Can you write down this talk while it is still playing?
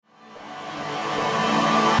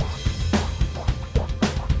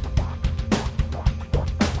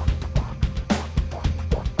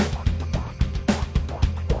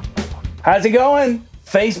How's it going?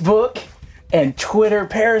 Facebook and Twitter,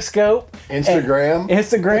 Periscope, Instagram,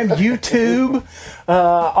 YouTube,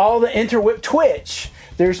 all the interweb, Twitch.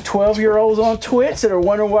 There's 12-year-olds on Twitch that are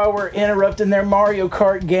wondering why we're interrupting their Mario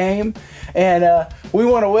Kart game. And we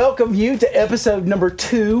want to welcome you to episode number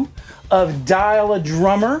 2 of Dial a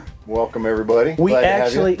Drummer. Welcome, everybody. We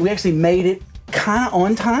actually made it kind of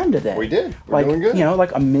on time today. We did. We're doing good. You know,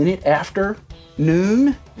 like a minute after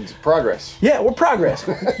noon. It's progress. Yeah, we're progress.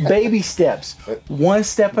 Baby steps. One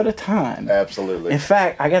step at a time. Absolutely. In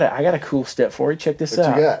fact, I got a cool step for you. Check this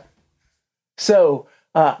out. What you got? So,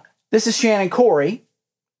 this is Shannon Corey.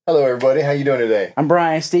 Hello, everybody. How you doing today? I'm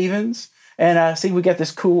Brian Stevens. And see, we got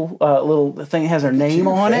this cool little thing that has our name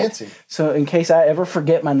on fancy. it. So in case I ever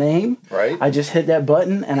forget my name, right? I just hit that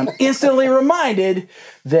button and I'm instantly reminded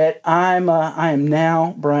that I am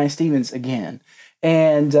now Brian Stevens again.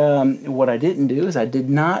 And what I didn't do is I did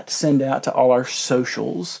not send out to all our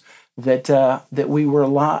socials that we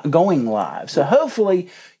were going live. So hopefully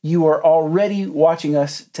you are already watching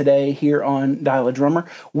us today here on Dial a Drummer.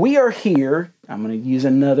 We are here. I'm going to use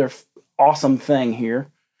another awesome thing here.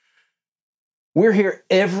 We're here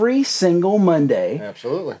every single Monday.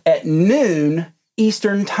 Absolutely. At noon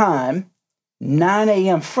Eastern Time, 9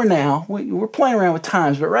 a.m. for now. We're playing around with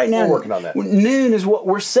times, but right now we're working on that. Noon is what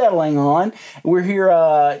we're settling on. We're here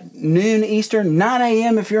noon Eastern, 9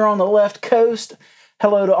 a.m. if you're on the left coast.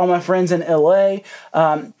 Hello to all my friends in LA.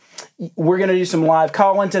 We're going to do some live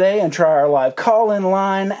call-in today and try our live call-in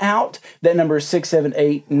line out. That number is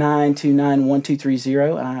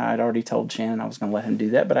 678-929-1230. And I'd already told Shannon I was going to let him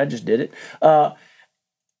do that, but I just did it.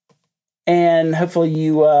 And hopefully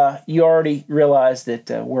you already realized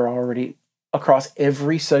that we're already across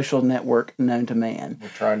every social network known to man. We're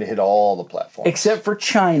trying to hit all the platforms. Except for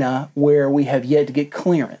China, where we have yet to get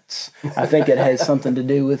clearance. I think it has something to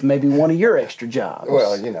do with maybe one of your extra jobs.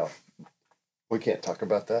 Well, you know. We can't talk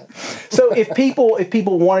about that. So if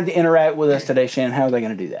people wanted to interact with us today, Shannon, how are they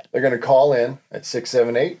going to do that? They're going to call in at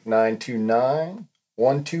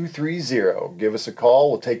 678-929-1230. Give us a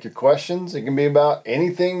call. We'll take your questions. It can be about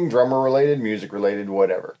anything drummer-related, music-related,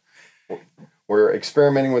 whatever. We're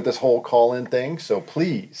experimenting with this whole call-in thing, so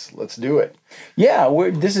please, let's do it. Yeah,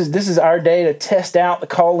 this is our day to test out the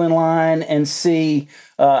call-in line and see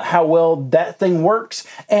how well that thing works.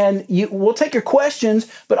 And we'll take your questions,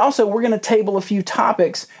 but also we're going to table a few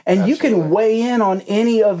topics, and Absolutely. You can weigh in on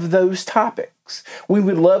any of those topics. We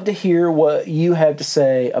would love to hear what you have to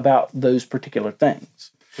say about those particular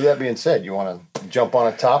things. So that being said, you want to jump on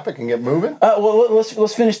a topic and get moving? Well,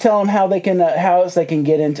 let's finish telling them how they can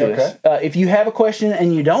get into us. If you have a question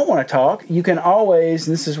and you don't want to talk, you can always.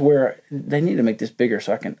 And this is where they need to make this bigger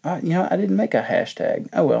so I can. I didn't make a hashtag.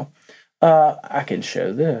 Oh well, I can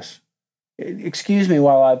show this. Excuse me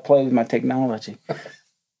while I play with my technology.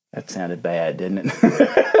 That sounded bad, didn't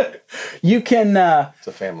it? You can. It's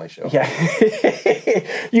a family show. Yeah.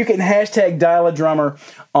 You can hashtag Dial a Drummer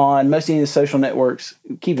on most of the social networks.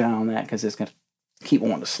 Keep an eye on that because it's going to keep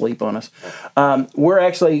wanting to sleep on us.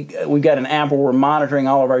 We've got an app where we're monitoring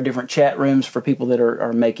all of our different chat rooms for people that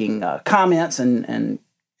are making comments and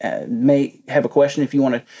may have a question. If you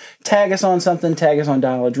want to tag us on something, tag us on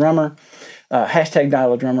Dial a Drummer, hashtag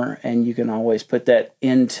Dial a Drummer, and you can always put that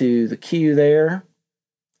into the queue there.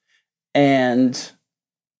 And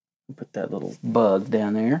put that little bug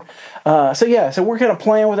down there. So we're kind of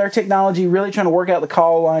playing with our technology, really trying to work out the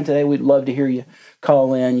call line today. We'd love to hear you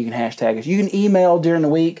call in. You can hashtag us. You can email during the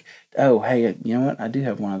week. Oh, hey, you know what? I do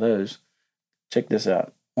have one of those. Check this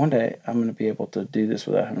out. One day I'm going to be able to do this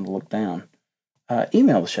without having to look down.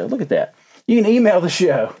 Email the show. Look at that. You can email the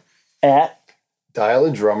show at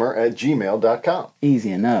dialadrummer@gmail.com.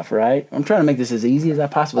 Easy enough, right? I'm trying to make this as easy as I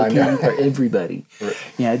possibly can for everybody. Right.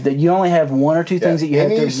 Yeah, you only have one or two things that you have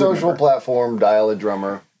to remember. Any social platform, Dial a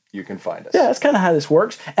Drummer, you can find us. Yeah, that's kind of how this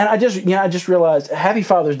works. And I just realized, Happy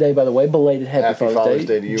Father's Day, by the way, belated Happy Father's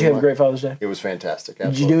Day to you. Did you have a great Father's Day? It was fantastic.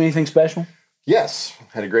 Absolutely. Did you do anything special? Yes,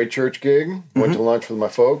 had a great church gig. Went to lunch with my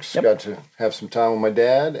folks. Yep. Got to have some time with my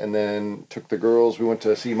dad, and then took the girls. We went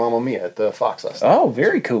to see Mamma Mia at the Fox last night. Oh,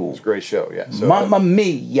 very cool. It was a great show. Yeah, so, Mamma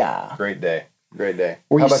Mia. Great day. Great day.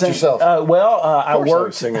 How about yourself? I worked. I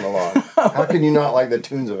was singing along. How can you not like the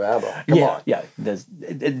tunes of ABBA? Come on. Yeah.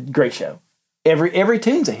 Great show. Every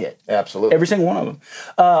tune's a hit. Absolutely. Every single one of them.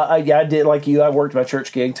 I did like you. I worked my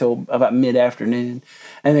church gig till about mid-afternoon,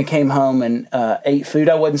 and then came home and ate food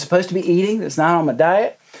I wasn't supposed to be eating. That's not on my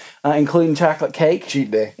diet, including chocolate cake.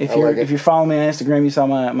 Cheat day. If you're following me on Instagram, you saw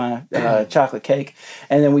my chocolate cake.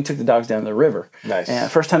 And then we took the dogs down to the river. Nice.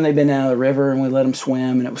 And first time they've been down to the river, and we let them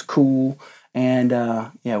swim, and it was cool. And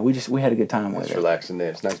yeah, we had a good time with It's it. relaxing day.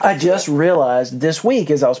 It's nice. I just realized this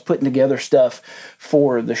week as I was putting together stuff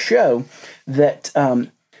for the show that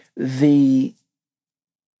the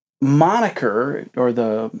moniker or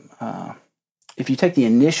the if you take the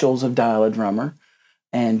initials of Dial a Drummer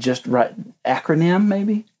and just write acronym,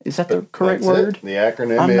 maybe is that the correct That's word? It. The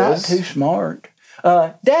acronym I'm is. not too smart.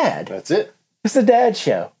 Dad. That's it. It's the Dad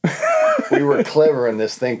Show. We were clever in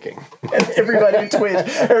this thinking. Everybody in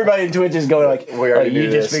Twitch is going like, We already you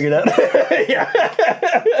knew just this. figured out.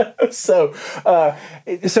 Yeah. So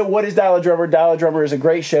what is Dial a Drummer? Dial a Drummer is a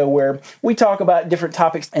great show where we talk about different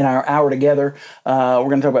topics in our hour together. We're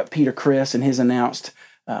going to talk about Peter Criss and his announced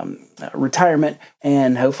retirement,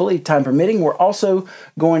 and hopefully, time permitting, we're also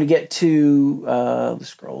going to get to let's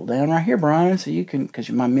scroll down right here, Brian, so you can, because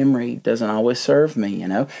my memory doesn't always serve me,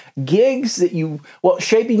 gigs that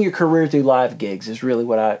shaping your career through live gigs is really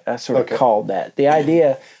what I sort of called that. The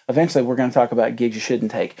idea, eventually, we're going to talk about gigs you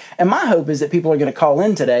shouldn't take, and my hope is that people are going to call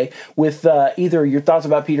in today with either your thoughts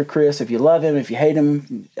about Peter Criss, if you love him, if you hate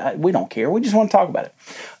him, we don't care, we just want to talk about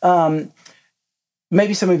it.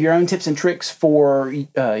 Maybe some of your own tips and tricks for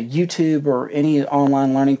YouTube or any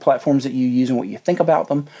online learning platforms that you use and what you think about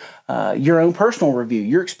them, your own personal review,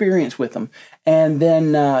 your experience with them, and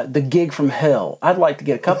then the gig from hell. I'd like to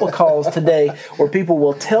get a couple of calls today where people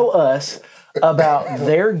will tell us about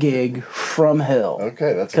their gig from hell.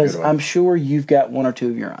 Okay, that's a good one. Because I'm sure you've got one or two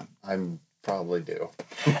of your own. I probably do.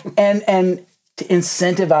 and to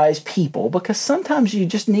incentivize people, because sometimes you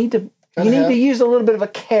just need to use a little bit of a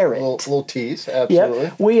carrot. A little tease, absolutely.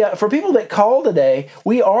 Yep. We for people that call today,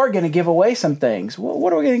 we are going to give away some things.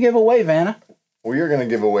 What are we going to give away, Vanna? We are going to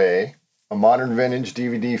give away a Modern Vintage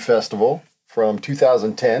DVD Festival from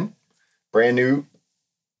 2010, brand new,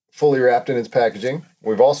 fully wrapped in its packaging.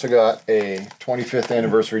 We've also got a 25th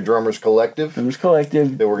anniversary Drummers Collective. Drummers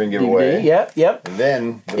Collective that we're going to give DVD. away. Yep. And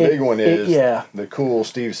then the big one is the cool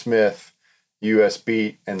Steve Smith US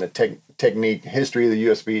Beat and the technique, history of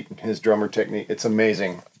the US Beat and his drummer technique. It's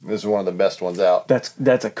amazing. This is one of the best ones out.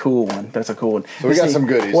 That's a cool one. So we got some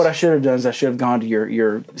goodies. What I should have done is I should have gone to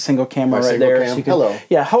your single camera right single there. Cam? So you could, Hello.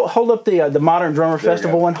 Yeah, hold up the Modern Drummer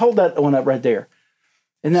Festival one. Hold that one up right there.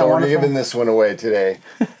 Isn't that so wonderful? we're giving this one away today.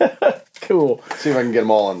 Cool. See if I can get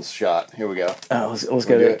them all in the shot. Here we go. Let's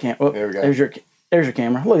go to the camera. There we go. There's your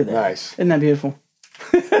camera. Look at that. Nice. Isn't that beautiful?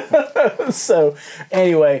 So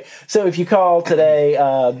anyway, if you call today,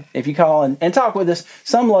 if you call and talk with us,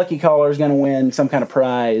 some lucky caller is going to win some kind of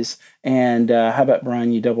prize. And how about,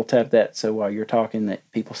 Brian, you double tap that so while you're talking that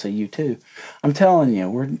people see you too. I'm telling you,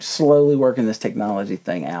 we're slowly working this technology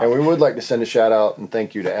thing out. And we would like to send a shout out and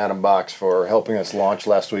thank you to Adam Box for helping us launch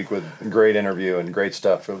last week with a great interview and great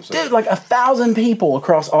stuff. It was Dude, like 1,000 people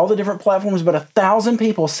across all the different platforms, but 1,000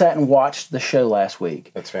 people sat and watched the show last week.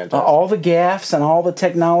 That's fantastic. All the gaffes and all the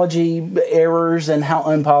technology errors and how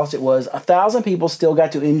unpolished it was. 1,000 people still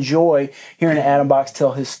got to enjoy hearing Adam Box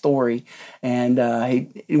tell his story. And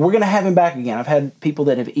we're going to have him back again. I've had people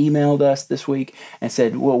that have emailed us this week and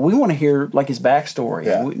said, well, we want to hear like his backstory.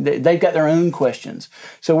 Yeah. They've got their own questions.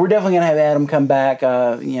 So we're definitely going to have Adam come back,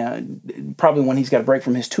 probably when he's got a break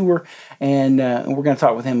from his tour. And we're going to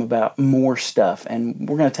talk with him about more stuff. And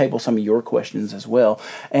we're going to table some of your questions as well.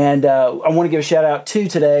 And I want to give a shout out to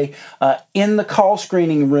today, in the call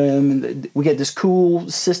screening room, we get this cool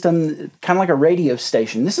system, kind of like a radio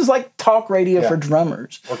station. This is like talk radio for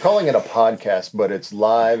drummers. We're calling it a podcast, but it's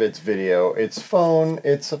live, it's video, it's phone,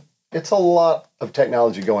 it's a lot of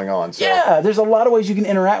technology going on. So. Yeah, there's a lot of ways you can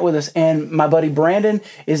interact with us. And my buddy Brandon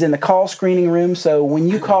is in the call screening room. So when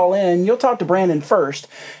you call in, you'll talk to Brandon first,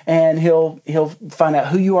 and he'll find out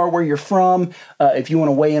who you are, where you're from, if you want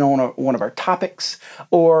to weigh in on one of our topics,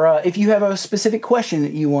 or if you have a specific question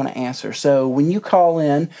that you want to answer. So when you call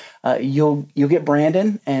in, you'll get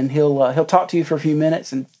Brandon, and he'll talk to you for a few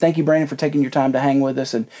minutes. And thank you, Brandon, for taking your time to hang with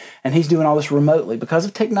us. And he's doing all this remotely because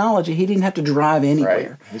of technology. He didn't have to drive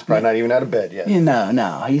anywhere. Right. He's probably not even out of bed yet.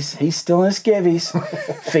 No, he's still in his skivvies,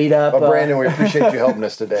 feet up. But Brandon, we appreciate you helping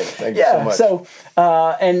us today. Thank you so much. So,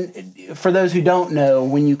 and for those who don't know,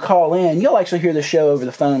 when you call in, you'll actually hear the show over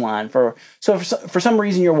the phone line. For some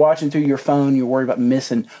reason you're watching through your phone, you're worried about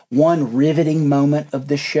missing one riveting moment of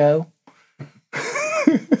this show.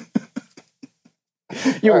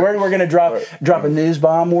 You're worried we're going to drop a news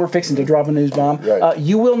bomb. We're fixing to drop a news bomb. Right.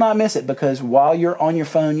 You will not miss it, because while you're on your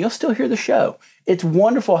phone, you'll still hear the show. It's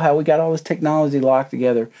wonderful how we got all this technology locked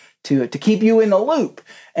together to keep you in the loop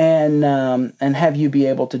and have you be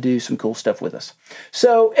able to do some cool stuff with us.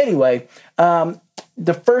 So anyway,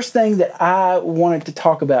 the first thing that I wanted to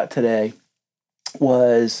talk about today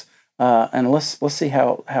was, and let's see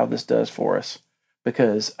how this does for us,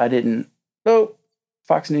 because I didn't Oh,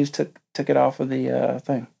 Fox News took it off of the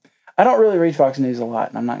thing. I don't really read Fox News a lot,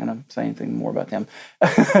 and I'm not going to say anything more about them.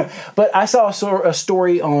 But I saw a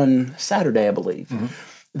story on Saturday, I believe,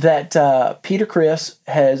 that Peter Criss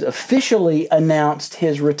has officially announced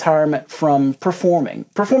his retirement from performing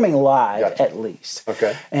live at least.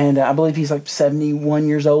 Okay. And I believe he's like 71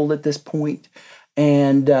 years old at this point.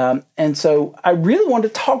 And so I really wanted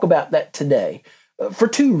to talk about that today for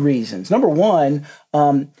two reasons. Number one,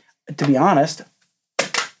 to be honest,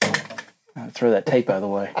 I'll throw that tape out of the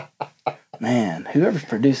way. Man, whoever's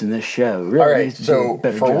producing this show really needs to do a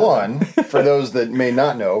better job. For one, for those that may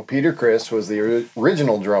not know, Peter Criss was the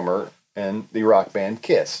original drummer in the rock band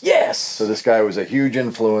Kiss. Yes. So this guy was a huge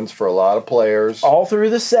influence for a lot of players. All through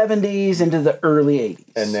the 70s into the early 80s.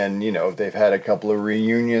 And then, they've had a couple of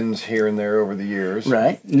reunions here and there over the years.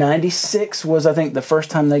 Right. 96 was, I think, the first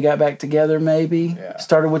time they got back together, maybe. Yeah.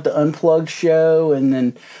 Started with the Unplugged show, and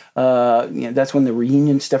then that's when the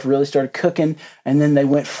reunion stuff really started cooking, and then they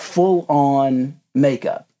went full on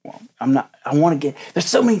makeup. Well, I want to get, there's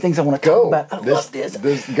so many things I want to talk about. I love this.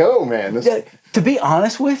 Go, man. To be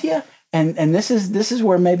honest with you, and this is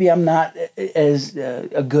where maybe I'm not as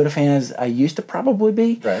a good a fan as I used to probably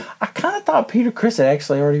be. Right. I kind of thought Peter Criss had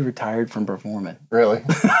actually already retired from performing. Really?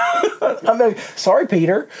 I mean, sorry,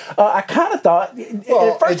 Peter. I kind of thought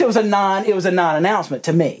at first it was a non-announcement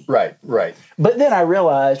to me. Right. But then I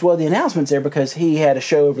realized, well, the announcement's there because he had a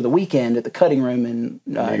show over the weekend at the Cutting Room in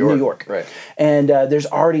New York. Right. And there's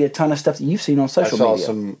already a ton of stuff that you've seen on social media. I saw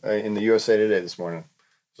some in the USA Today this morning.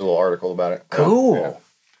 There's a little article about it. Cool. Yeah.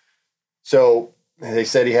 So they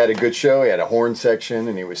said he had a good show. He had a horn section,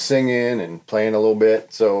 and he was singing and playing a little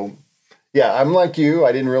bit. So, yeah, I'm like you.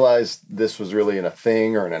 I didn't realize this was really a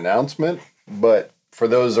thing or an announcement. But for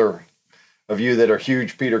those of you that are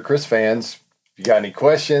huge Peter Criss fans, if you got any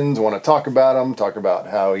questions, want to talk about him, talk about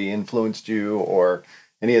how he influenced you or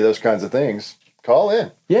any of those kinds of things, call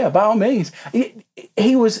in. Yeah, by all means.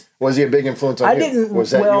 He was... Was he a big influence on you?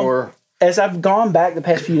 Was that your... As I've gone back the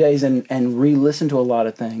past few days and re-listened to a lot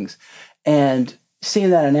of things, and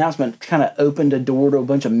seeing that announcement kind of opened a door to a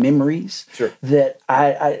bunch of memories that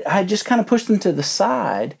I just kind of pushed them to the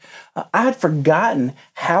side. I had forgotten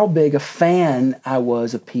how big a fan I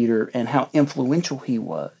was of Peter and how influential he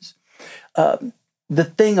was. The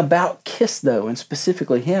thing about Kiss, though, and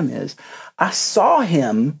specifically him, is I saw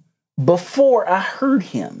him before I heard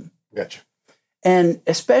him. Gotcha. And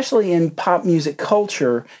especially in pop music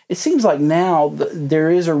culture, it seems like now there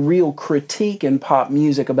is a real critique in pop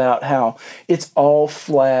music about how it's all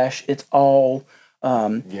flash, it's all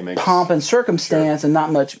pomp and circumstance and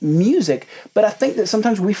not much music. But I think that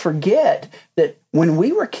sometimes we forget that when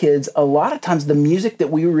we were kids, a lot of times the music that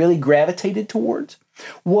we really gravitated towards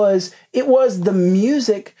was the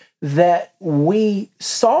music that we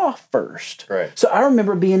saw first. Right. So I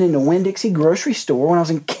remember being in the Winn-Dixie grocery store when I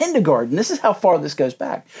was in kindergarten. This is how far this goes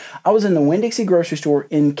back. I was in the Winn-Dixie grocery store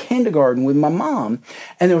in kindergarten with my mom,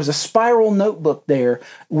 and there was a spiral notebook there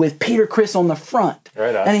with Peter Criss on the front.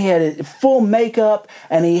 Right on. And he had full makeup,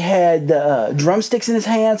 and he had drumsticks in his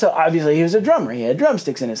hand. So obviously he was a drummer. He had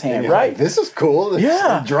drumsticks in his hand, right? Like, this is cool. This is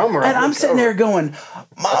a drummer. And I'm sitting there going,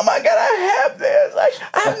 Mom, I gotta have this.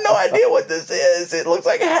 I have no idea what this is. It looks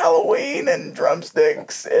like Halloween and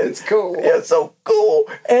drumsticks. It's cool. Yeah, it's so cool.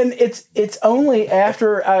 And it's only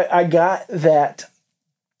after I got that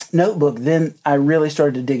notebook, then I really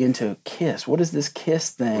started to dig into Kiss. What is this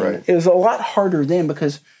Kiss thing? Right. It was a lot harder then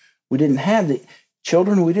because we didn't have the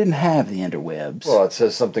interwebs. Well, it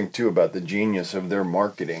says something too about the genius of their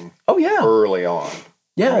marketing. Oh yeah, early on.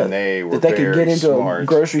 Yeah, when they were that they could get into smart. A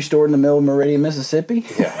grocery store in the middle of Meridian, Mississippi.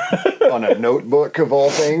 Yeah, on a notebook of all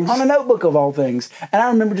things. On a notebook of all things. And I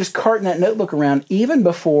remember just carting that notebook around even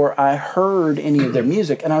before I heard any of their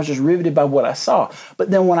music, and I was just riveted by what I saw.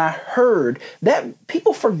 But then when I heard that,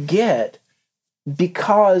 people forget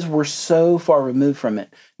because we're so far removed from it.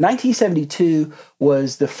 1972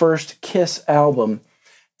 was the first Kiss album,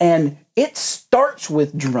 and it starts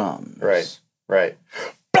with drums. Right.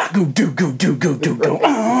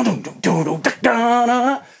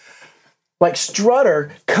 Like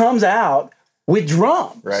Strutter comes out with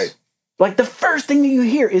drums. Right. Like the first thing that you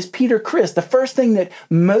hear is Peter Criss. The first thing that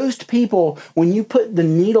most people, when you put the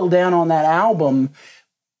needle down on that album,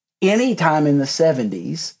 anytime in the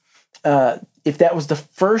 70s, if that was the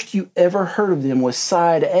first you ever heard of them was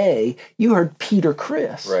side A, you heard Peter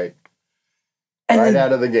Criss. Right. And right then,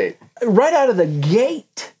 out of the gate. Right out of the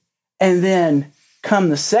gate. And then come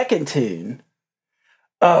the second tune.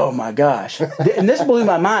 Oh my gosh. And this blew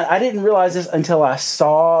my mind. I didn't realize this until I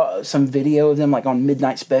saw some video of them like on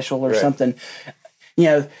Midnight Special or something. You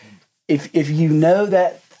know, if you know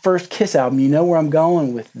that first Kiss album, you know where I'm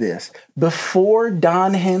going with this. Before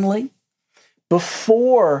Don Henley,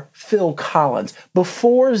 before Phil Collins,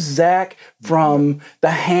 before Zach from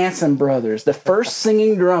the Hanson Brothers, the first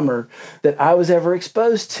singing drummer that I was ever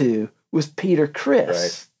exposed to was Peter Criss.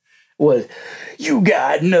 Right. Was, you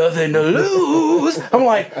got nothing to lose. I'm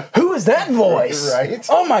like, who is that voice? Right.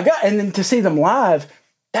 Oh my God. And then to see them live,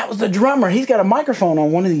 that was the drummer. He's got a microphone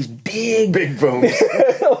on one of these big booms.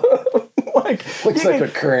 Looks like a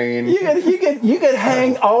crane. You could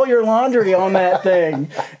hang all your laundry on that thing,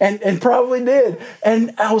 and probably did.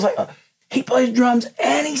 And I was like, he plays drums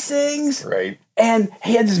and he sings, right? And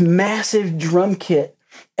he had this massive drum kit.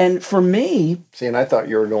 And for me, see, and I thought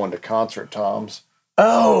you were going to concert toms.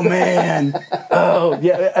 Oh man! Oh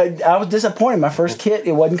yeah, I was disappointed. My first kit,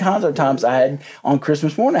 it wasn't concert toms. I had on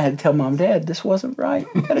Christmas morning. I had to tell Mom and Dad this wasn't right.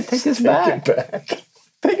 You got to take this back.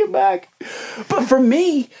 Take it back. But for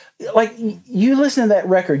me, like, you listen to that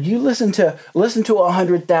record, you listen to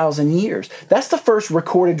 100,000 Years. That's the first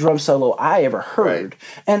recorded drum solo I ever heard.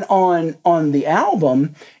 Right. And on the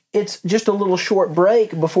album, it's just a little short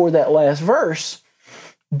break before that last verse,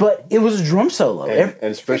 but it was a drum solo. And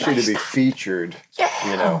especially to be featured,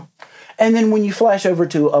 you know. And then when you flash over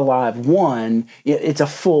to Alive 1, it's a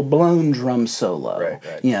full-blown drum solo. Right.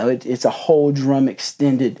 You know, it's a whole drum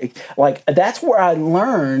extended. Like, that's where I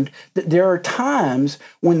learned that there are times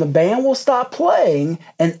when the band will stop playing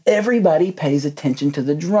and everybody pays attention to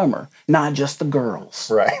the drummer, not just the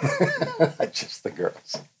girls. Right. Not just the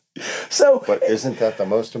girls. So, but isn't that the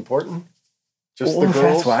most important? Just the girls?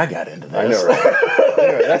 That's why I got into this. I know, right?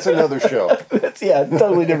 Anyway, that's another show. That's a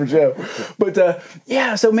totally different show. But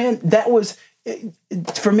so man, that was,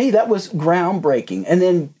 for me, that was groundbreaking. And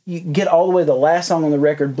then you get all the way to the last song on the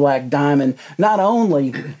record, Black Diamond. Not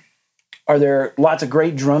only are there lots of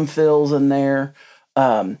great drum fills in there,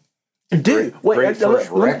 great first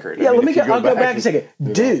record. Yeah, I'll go back a second.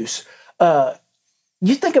 Deuce.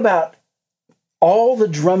 You think about all the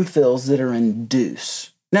drum fills that are in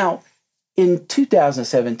Deuce. Now, in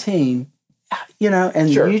 2017, you know,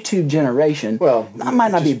 and sure. YouTube generation, well, that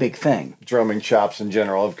might not be a big thing. Drumming chops in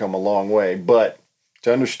general have come a long way, but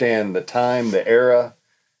to understand the time, the era,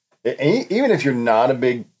 even if you're not a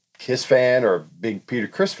big Kiss fan or a big Peter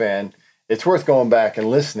Criss fan, it's worth going back and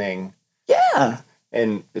listening. Yeah.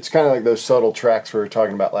 And it's kind of like those subtle tracks we were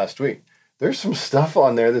talking about last week. There's some stuff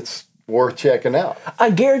on there that's worth checking out. I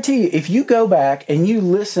guarantee you, if you go back and you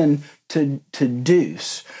listen to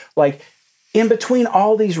Deuce, like, in between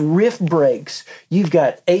all these riff breaks, you've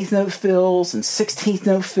got eighth note fills and 16th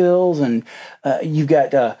note fills, and you've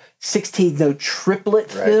got 16th note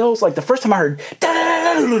triplet fills. Like, the first time I heard,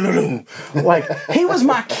 like, he was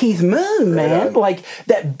my Keith Moon, man. Like,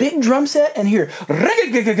 that big drum set, and here,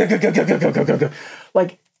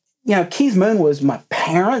 like, you know, Keith Moon was my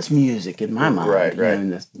parents' music in my mind, right. You know, in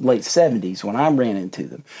the late 70s when I ran into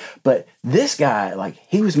them. But this guy, like,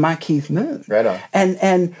 he was my Keith Moon. Right on.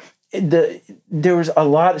 And there was a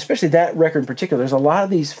lot, especially that record in particular, there's a lot of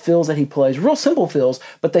these fills that he plays, real simple fills,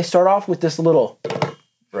 but they start off with this little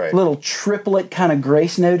triplet kind of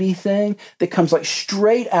grace note-y thing that comes like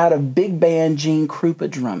straight out of big band Gene Krupa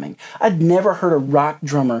drumming. I'd never heard a rock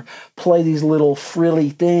drummer play these little frilly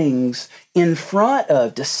things in front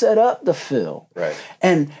of to set up the fill. Right.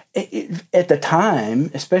 And at the time,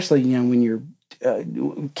 especially, you know, when you're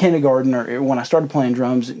kindergarten or when I started playing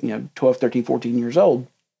drums, you know, 12, 13, 14 years old,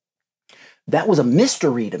 that was a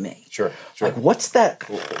mystery to me. Sure. Like, what's that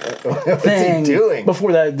what's thing he doing?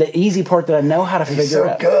 Before the easy part that I know how to figure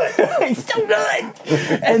out? He's so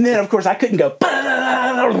good. And then, of course, I couldn't go,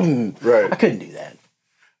 right. I couldn't do that.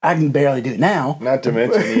 I can barely do it now. Not to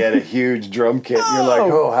mention he had a huge drum kit. You're like,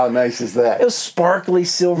 oh, how nice is that? It was sparkly,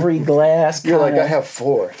 silvery glass. You're like, I have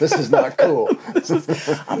 4. This is not cool.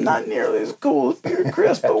 I'm not nearly as cool as Peter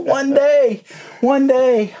Criss, but one day.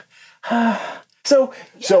 So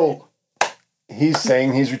he's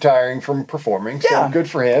saying he's retiring from performing. So good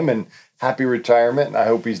for him and happy retirement. And I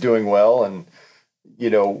hope he's doing well. And, you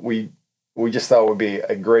know, we just thought it would be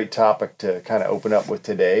a great topic to kind of open up with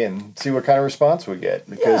today and see what kind of response we get.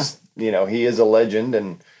 Because, you know, he is a legend.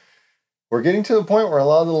 And we're getting to the point where a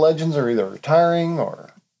lot of the legends are either retiring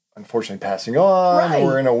or unfortunately passing on. Right.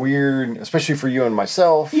 We're in a weird, especially for you and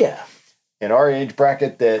myself. Yeah. In our age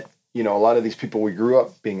bracket that, you know, a lot of these people we grew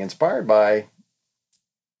up being inspired by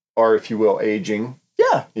are, if you will, aging.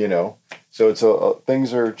 Yeah. You know, so it's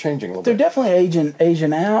things are changing a little They're bit. definitely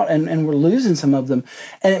aging out, and we're losing some of them.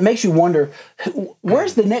 And it makes you wonder,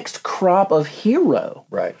 where's the next crop of hero?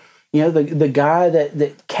 Right. You know, the guy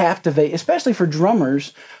that captivate, especially for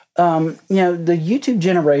drummers. You know, the YouTube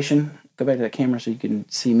generation, go back to that camera so you can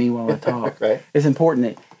see me while I talk. Right. It's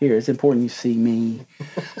important it's important you see me.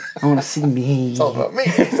 I want to see me. It's all about me.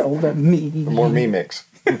 It's all about me. More me mix.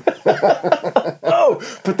 Oh,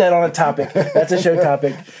 put that on a topic. That's a show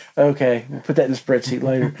topic. Okay, we'll put that in the spreadsheet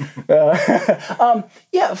later.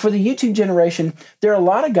 Yeah, for the YouTube generation, there are a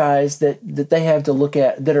lot of guys that they have to look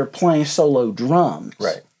at that are playing solo drums.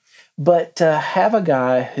 Right. But to have a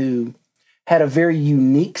guy who had a very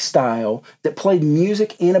unique style that played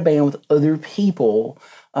music in a band with other people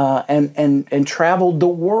and traveled the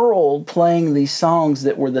world playing these songs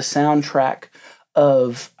that were the soundtrack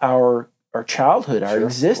of our childhood, our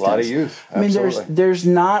existence. A lot of youth. Absolutely. I mean, there's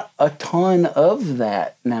not a ton of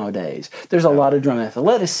that nowadays. There's a lot of drum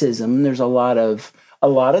athleticism. There's a lot of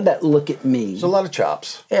that look at me. There's a lot of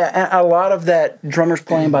chops. Yeah, and a lot of that drummers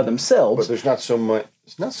playing by themselves. But there's not so much.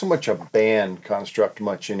 It's not so much a band construct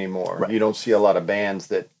much anymore. Right. You don't see a lot of bands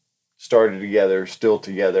that started together, still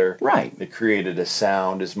together. Right. That created a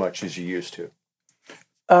sound as much as you used to.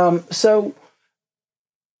 So,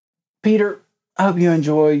 Peter, I hope you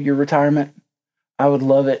enjoy your retirement. I would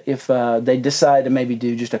love it if they decide to maybe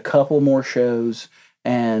do just a couple more shows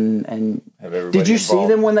and Have everybody did you involved. see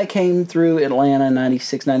them when they came through Atlanta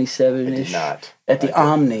 96, 97 I ish? did not. At the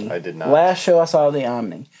Omni. I did not. Last show I saw at the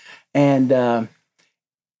Omni. And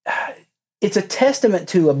it's a testament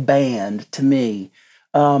to a band to me.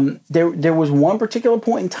 There was one particular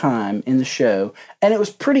point in time in the show, and it was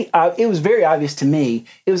very obvious to me.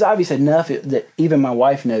 It was obvious enough that even my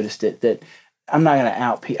wife noticed it, that I'm not going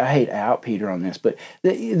to I hate to out Peter on this, but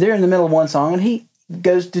they're in the middle of one song, and he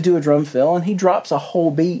goes to do a drum fill, and he drops a whole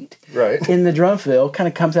beat Right. in the drum fill, kind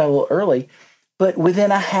of comes out a little early, but within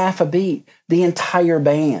a half a beat, the entire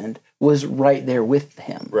band was right there with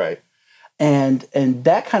him. Right. And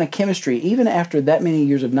that kind of chemistry, even after that many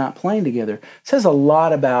years of not playing together, says a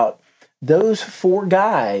lot about those four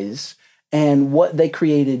guys and what they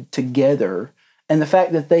created together, and the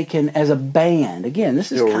fact that they can, as a band, again, this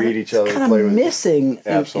Still is read each other, kind play of with missing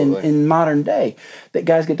in modern day, that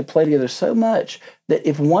guys get to play together so much that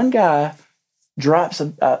if one guy drops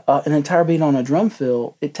an entire beat on a drum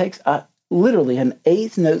fill, it takes literally an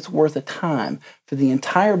eighth note's worth of time for the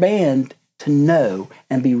entire band to know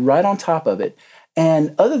and be right on top of it.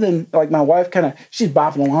 And other than, like, my wife she's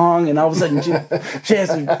bopping along, and all of a sudden she has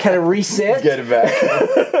to kind of reset. Get it back.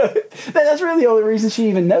 That's really the only reason she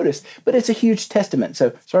even noticed. But it's a huge testament.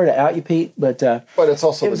 So sorry to out you, Pete, but It's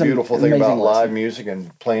also it was the beautiful an thing about amazing live lesson. music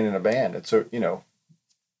and playing in a band. It's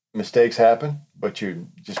mistakes happen, but you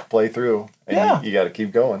just play through, and Yeah. you got to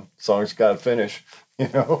keep going. Song's got to finish.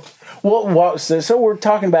 Well, so we're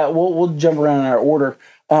talking about, we'll jump around in our order.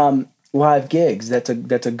 Live gigs. That's a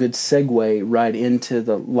good segue right into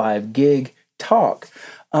the live gig talk.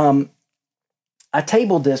 I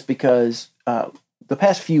tabled this because the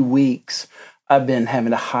past few weeks I've been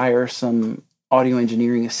having to hire some audio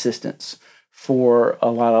engineering assistants for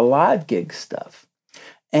a lot of live gig stuff.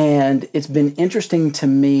 And it's been interesting to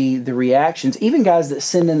me, the reactions, even guys that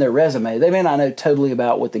send in their resume. They may not know totally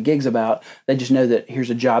about what the gig's about. They just know that here's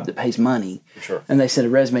a job that pays money. Sure. And they send a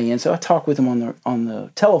resume in. So I talk with them on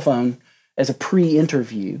the telephone as a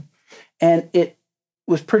pre-interview. And it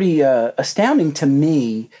was pretty astounding to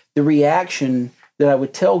me, the reaction that I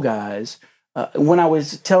would tell guys when I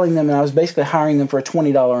was telling them, and I was basically hiring them for a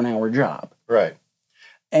 $20 an hour job. Right.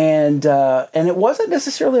 And it wasn't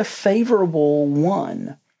necessarily a favorable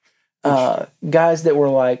one. Guys that were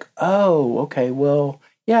like, "Oh, okay, well,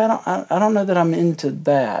 yeah, I don't know that I'm into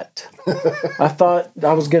that. I thought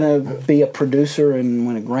I was going to be a producer and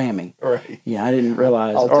win a Grammy. Right. Yeah, I didn't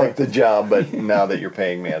realize. I'll take the job, but now that you're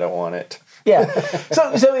paying me, I don't want it. Yeah.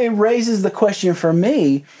 So it raises the question for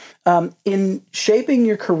me, in shaping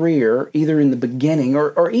your career, either in the beginning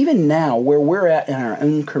or even now where we're at in our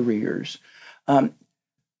own careers,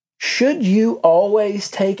 should you always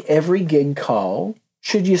take every gig call?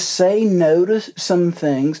 Should you say no to some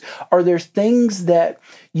things? Are there things that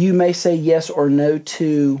you may say yes or no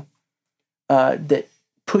to that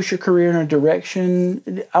push your career in a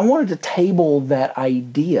direction? I wanted to table that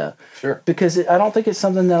idea. Sure. Because I don't think it's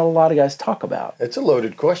something that a lot of guys talk about. It's a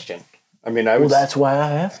loaded question. I mean, Well, that's why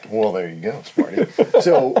I ask. Well, there you go, Smarty.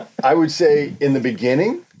 So I would say in the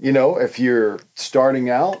beginning, if you're starting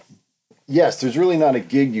out, yes, there's really not a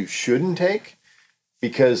gig you shouldn't take,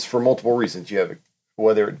 because for multiple reasons. You have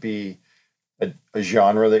whether it be a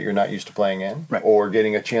genre that you're not used to playing in, right, or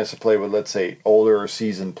getting a chance to play with, let's say, older or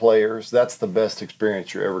seasoned players. That's the best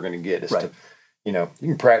experience you're ever going to get. Is right. to, you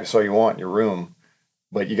can practice all you want in your room,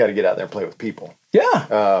 but you got to get out there and play with people.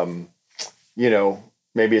 Yeah.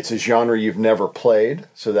 Maybe it's a genre you've never played,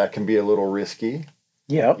 so that can be a little risky.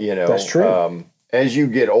 Yeah, that's true. as you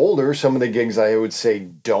get older, some of the gigs I would say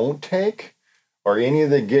don't take are any of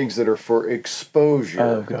the gigs that are for exposure.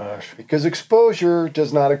 Oh gosh. Because exposure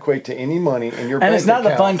does not equate to any money in your bank And it's not the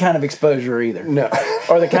account. fun kind of exposure either. No.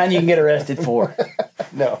 Or the kind you can get arrested for.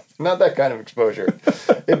 No, not that kind of exposure.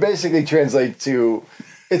 It basically translates to,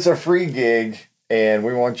 it's a free gig and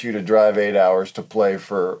we want you to drive 8 hours to play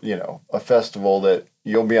for, a festival that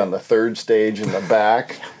you'll be on the third stage in the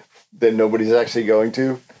back that nobody's actually going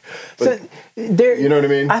to. But, So there, you know what I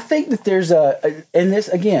mean? I think that there's and this,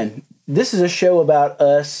 again, this is a show about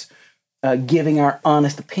us giving our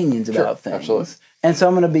honest opinions about things. Absolutely. And so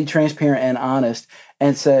I'm going to be transparent and honest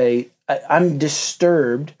and say I'm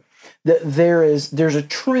disturbed that there's a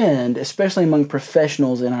trend, especially among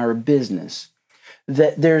professionals in our business,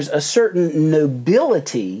 that there's a certain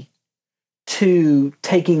nobility to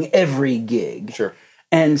taking every gig. Sure.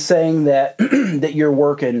 And saying that that you're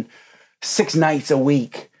working 6 nights a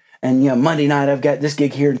week. And, Monday night I've got this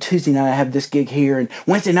gig here, and Tuesday night I have this gig here, and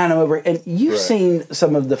Wednesday night I'm over. And you've seen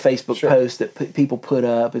some of the Facebook posts that people put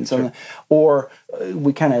up, and some, or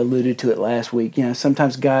we kind of alluded to it last week.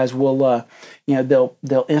 Sometimes guys will, they'll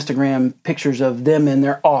Instagram pictures of them in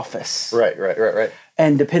their office. Right.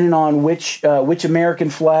 And depending on which American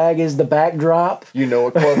flag is the backdrop, You know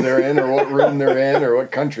what club they're in, or what room they're in, or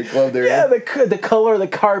what country club they're in. the color of the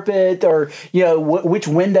carpet, or which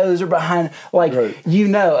windows are behind. Like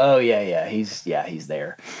oh yeah, he's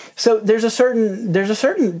there. So there's a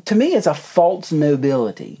certain to me it's a false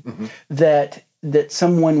nobility that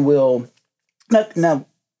someone will now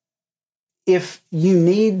if you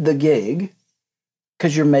need the gig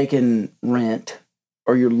because you're making rent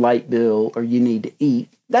or your light bill or you need to eat,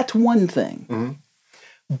 that's one thing.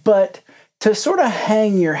 But to sort of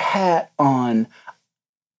hang your hat on,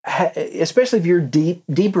 especially if you're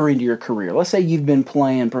deeper into your career, let's say you've been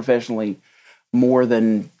playing professionally more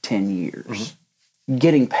than 10 years,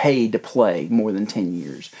 getting paid to play more than 10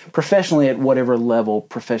 years, professionally at whatever level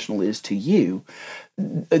professional is to you,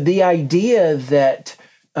 the idea that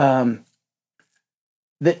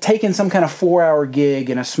that taking some kind of 4-hour gig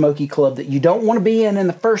in a smoky club that you don't want to be in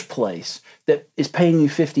the first place, that is paying you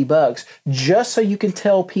 $50 just so you can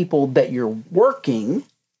tell people that you're working,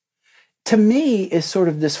 to me is sort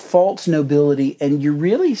of this false nobility, and you're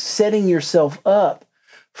really setting yourself up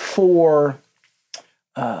for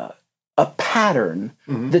a pattern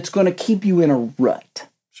that's going to keep you in a rut.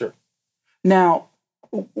 Sure. Now,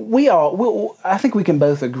 I think we can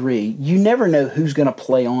both agree, you never know who's going to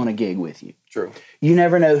play on a gig with you. True. You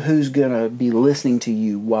never know who's going to be listening to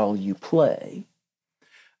you while you play.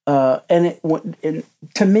 And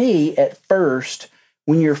to me, at first,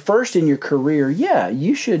 when you're first in your career,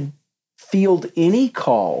 you should field any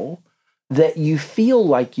call that you feel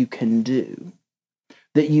like you can do,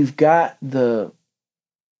 that you've got the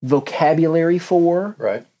vocabulary for,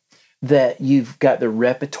 Right. that you've got the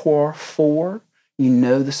repertoire for, you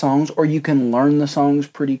know the songs, or you can learn the songs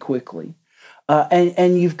pretty quickly.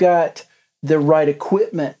 And you've got the right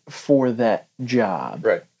equipment for that job.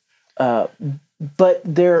 Right. But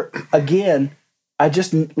there, again, I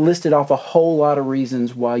just listed off a whole lot of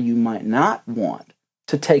reasons why you might not want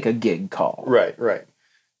to take a gig call. Right.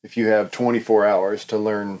 If you have 24 hours to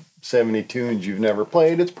learn 70 tunes you've never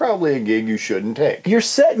played, it's probably a gig you shouldn't take. You're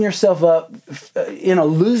setting yourself up in a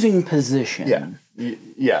losing position.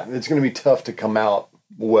 Yeah, it's going to be tough to come out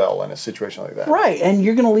well in a situation like that. Right, and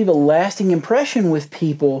you're going to leave a lasting impression with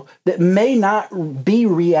people that may not be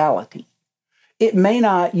reality. It may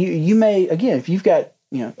not, you may, again, if you've got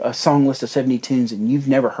a song list of 70 tunes and you've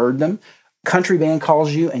never heard them, country band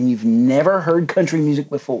calls you and you've never heard country music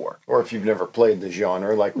before. Or if you've never played the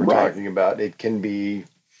genre like we're talking about, it can be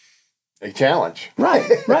a challenge. Right.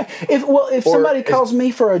 If somebody calls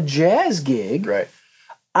me for a jazz gig, right,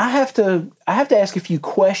 I have to ask a few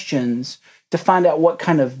questions to find out what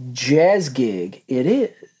kind of jazz gig it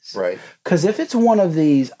is. Right. Because if it's one of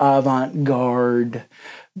these avant-garde,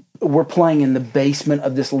 we're playing in the basement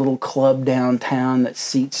of this little club downtown that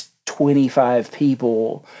seats 25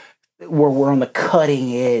 people, where we're on the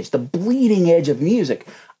cutting edge, the bleeding edge of music,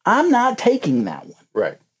 I'm not taking that one.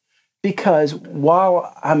 Right. Because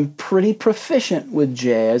while I'm pretty proficient with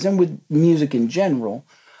jazz and with music in general,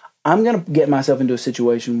 I'm going to get myself into a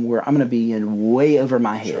situation where I'm going to be in way over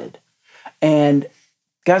my head. And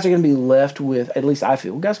guys are going to be left with, at least I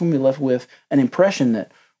feel, guys are going to be left with an impression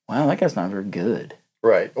that, wow, that guy's not very good.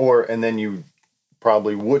 Right. And then you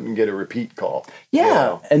probably wouldn't get a repeat call.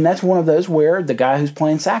 Yeah. And that's one of those where the guy who's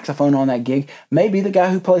playing saxophone on that gig may be the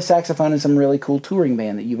guy who plays saxophone in some really cool touring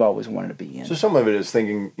band that you've always wanted to be in. So some of it is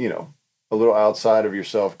thinking, a little outside of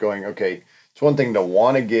yourself, going, okay, it's one thing to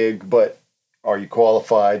want a gig, but Are you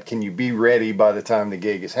qualified? Can you be ready by the time the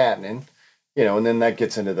gig is happening? You know, and then that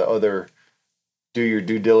gets into the other, do your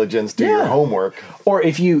due diligence, do your homework. Or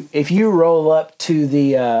if you roll up to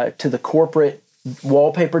the corporate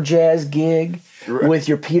wallpaper jazz gig with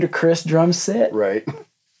your Peter Criss drum set, right?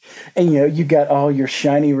 And you got all your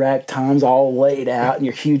shiny rack toms all laid out, and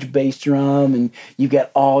your huge bass drum, and you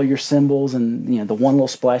got all your cymbals, and the one little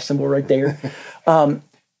splash cymbal right there.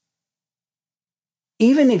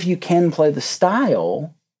 Even if you can play the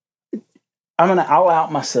style, I'll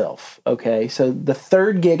out myself. Okay, so the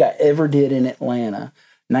third gig I ever did in Atlanta,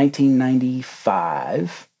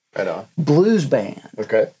 1995, right on, blues band.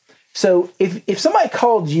 Okay. So if somebody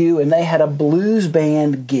called you and they had a blues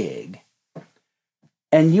band gig,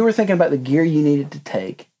 and you were thinking about the gear you needed to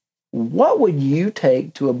take, what would you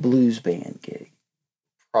take to a blues band gig?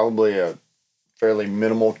 Probably a fairly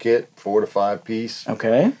minimal kit, 4 to 5 piece.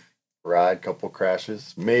 Okay. Ride, couple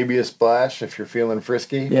crashes, maybe a splash if you're feeling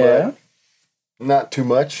frisky. Yeah. But not too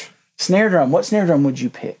much. Snare drum. What snare drum would you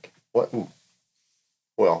pick? What? Ooh.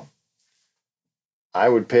 Well, I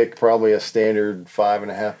would pick probably a standard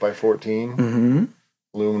 5.5 by 14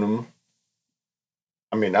 aluminum.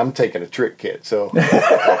 I mean, I'm taking a trick kit, so that's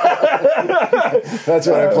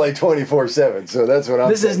what I play 24/7. So that's what I'm.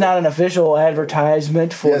 This is not an official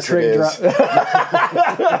advertisement for Trick Drum.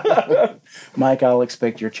 Mike, I'll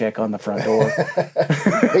expect your check on the front door.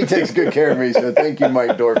 He takes good care of me, so thank you,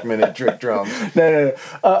 Mike Dorfman at Trick Drums. No.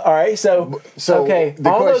 All right, so okay,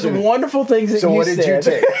 all those wonderful things that you said. So what did you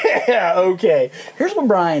take? Yeah, okay. Here's what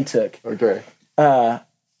Brian took. Okay.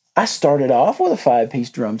 I started off with a 5-piece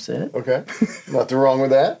drum set. Okay, nothing wrong with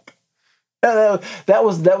that. No, that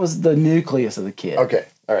was the nucleus of the kit. Okay,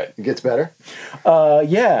 all right, it gets better.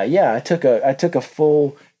 Yeah. I took a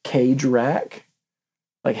full cage rack,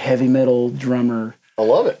 like heavy metal drummer. I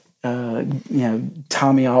love it.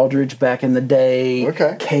 Tommy Aldridge back in the day.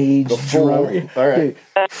 Okay, cage the full. Drummer. All right,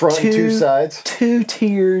 front and 2 sides.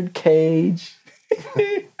 2-tiered cage.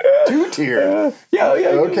 2-tier. Yeah.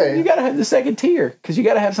 Okay. You got to have the second tier because you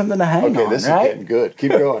got to have something to hang on. Okay, this right? is getting good.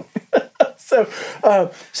 Keep going. So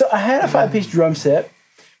I had a 5-piece drum set,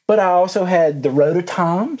 but I also had the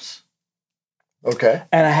Rototoms. Okay.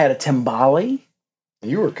 And I had a timbali.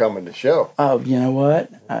 You were coming to show. Oh, you know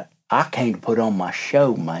what? I came to put on my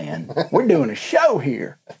show, man. We're doing a show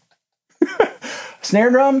here. Snare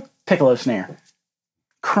drum, piccolo snare.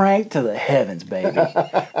 Crank to the heavens, baby.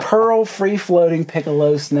 Pearl free-floating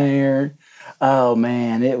piccolo snare. Oh,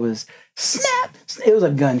 man, it was snap. It was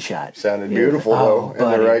a gunshot. Sounded beautiful, though, in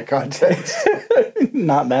the right context.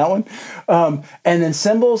 Not that one. And then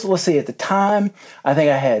cymbals, let's see, at the time, I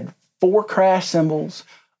think I had 4 crash cymbals,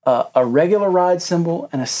 a regular ride cymbal,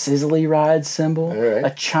 and a sizzly ride cymbal,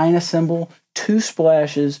 a China cymbal, 2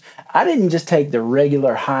 splashes. I didn't just take the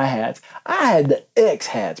regular hi-hats. I had the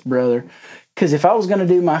X-hats, brother. Because if I was going to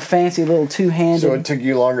do my fancy little 2-handed... So it took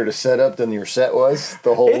you longer to set up than your set was?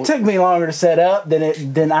 It took me longer to set up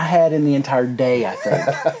than I had in the entire day, I think.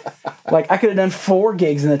 Like, I could have done 4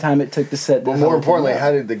 gigs in the time it took to set this. But more importantly,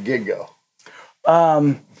 how did the gig go?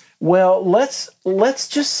 Well, let's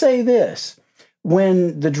just say this.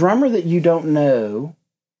 When the drummer that you don't know,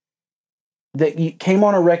 that you came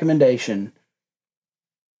on a recommendation,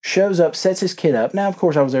 shows up, sets his kit up. Now, of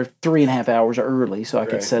course, I was there 3.5 hours early, so I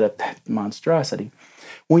could set up that monstrosity.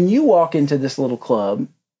 When you walk into this little club,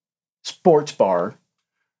 sports bar,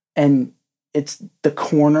 and it's the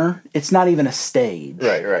corner, it's not even a stage.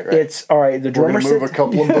 Right. It's, all right, the drummer We're going to move a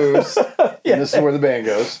couple of booths, and this is where the band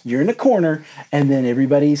goes. You're in the corner, and then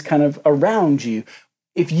everybody's kind of around you.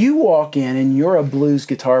 If you walk in and you're a blues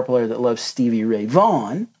guitar player that loves Stevie Ray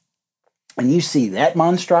Vaughan, and you see that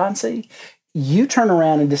monstrosity, you turn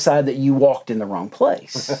around and decide that you walked in the wrong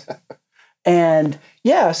place. And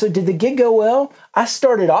so did the gig go well? I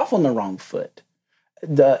started off on the wrong foot.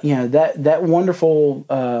 That wonderful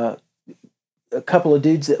a couple of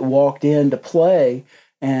dudes that walked in to play,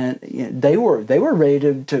 and they were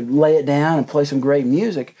ready to lay it down and play some great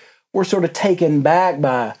music. We're sort of taken back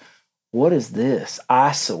by, what is this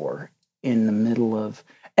eyesore in the middle of,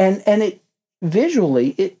 and it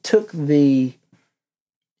visually it took the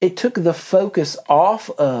focus off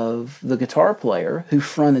of the guitar player who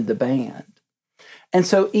fronted the band. And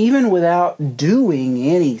so even without doing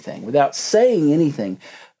anything, without saying anything,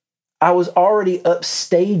 I was already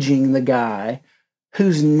upstaging the guy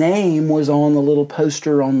whose name was on the little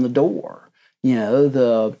poster on the door.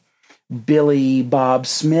 The Billy Bob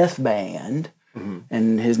Smith Band. Mm-hmm.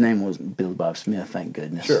 And his name was Billy Bob Smith, thank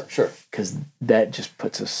goodness. Sure. Because that just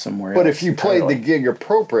puts us somewhere else. But if you played the gig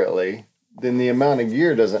appropriately, then the amount of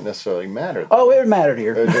gear doesn't necessarily matter. Oh, it mattered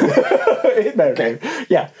here. It mattered here.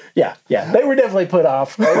 Yeah. They were definitely put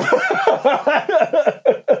off.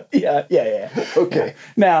 Yeah. Okay.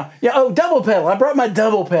 Now, double pedal. I brought my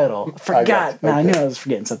double pedal. Forgot. Now, I knew I was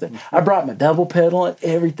forgetting something. I brought my double pedal and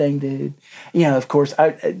everything, dude. Of course,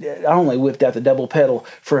 I only whipped out the double pedal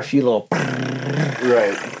for a few little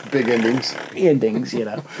right, big endings.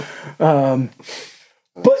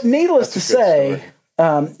 But needless to say,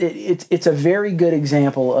 it's a very good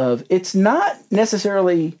example of it's not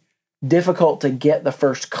necessarily difficult to get the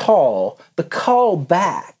first call. The call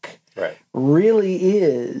back really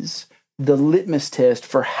is the litmus test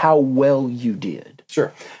for how well you did.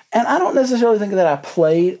 Sure. And I don't necessarily think that I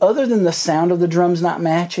played, other than the sound of the drums not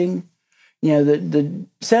matching. The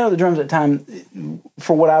sound of the drums at the time,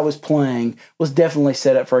 for what I was playing, was definitely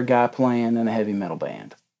set up for a guy playing in a heavy metal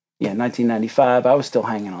band. 1995, I was still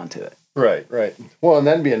hanging on to it. Right. Well, and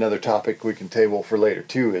that'd be another topic we can table for later,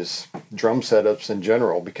 too, is drum setups in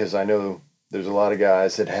general, because I know there's a lot of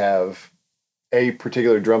guys that have a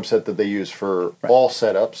particular drum set that they use for all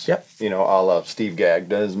setups. Yep. A la Steve Gagg.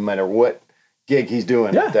 Doesn't matter what gig he's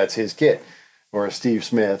doing, that's his kit. Or a Steve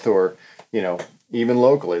Smith, or, even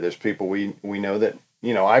locally, there's people we know that,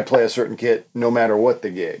 I play a certain kit no matter what the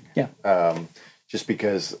gig. Yeah. Just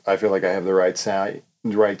because I feel like I have the right sound,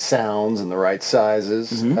 the right sounds and the right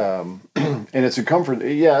sizes. And it's a comfort.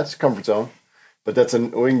 Yeah, it's a comfort zone. But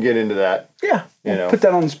we can get into that. Yeah. We'll put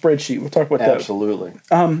that on the spreadsheet. We'll talk about that. Absolutely.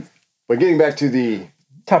 But getting back to the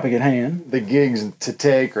topic at hand, the gigs to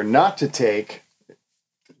take or not to take,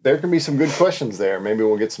 there can be some good questions there. Maybe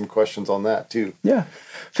we'll get some questions on that too. Yeah.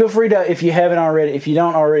 Feel free to, if you don't already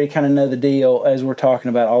kind of know the deal as we're talking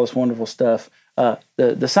about all this wonderful stuff,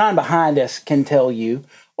 the sign behind us can tell you,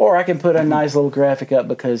 or I can put a nice little graphic up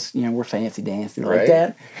because, we're fancy dancy like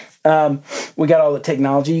that. We got all the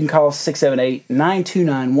technology. You can call us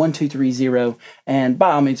 678-929-1230. And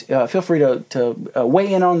by all means, feel free to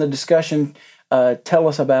weigh in on the discussion. Tell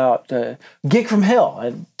us about Gig from Hell.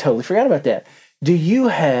 I totally forgot about that. Do you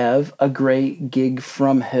have a great Gig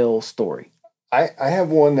from Hell story? I have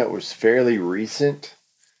one that was fairly recent,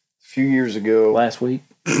 a few years ago. Last week?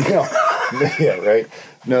 No. Yeah, right.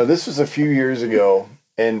 No, this was a few years ago,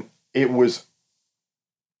 and it was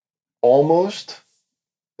almost.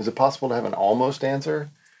 Is it possible to have an almost answer?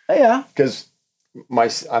 Yeah. Because I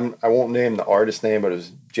won't name the artist name, but it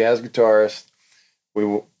was jazz guitarist.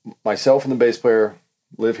 Myself and the bass player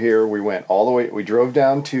live here. We went all the way. We drove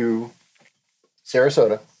down to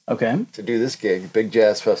Sarasota. Okay. To do this gig, big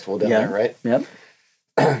jazz festival down there, right? Yep.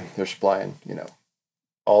 They're supplying,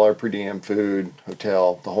 all our per diem, food,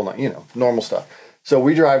 hotel, the whole night, normal stuff. So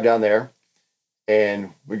we drive down there,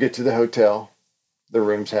 and we get to the hotel. The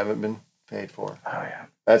rooms haven't been paid for. Oh, yeah.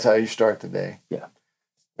 That's how you start the day. Yeah.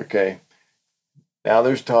 Okay. Now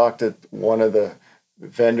there's talk that one of the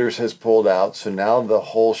vendors has pulled out, so now the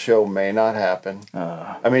whole show may not happen.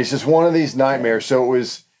 It's just one of these nightmares. So it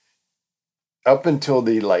was up until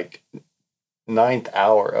the 9th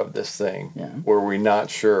hour of this thing where we're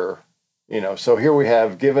not sure, So here we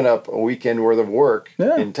have given up a weekend worth of work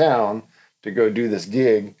in town to go do this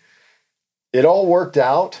gig. It all worked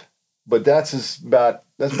out, but that's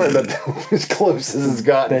probably about as close as it's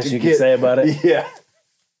gotten. Best you can say about it. Yeah.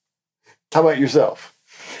 How about yourself?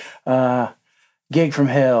 Gig from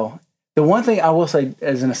Hell. The one thing I will say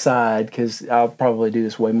as an aside, because I'll probably do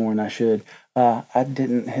this way more than I should, I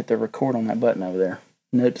didn't hit the record on that button over there.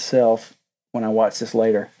 Note to self, when I watch this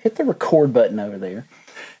later, hit the record button over there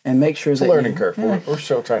and make sure it's a learning curve. We're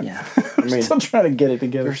still trying. Yeah. We're still trying to get it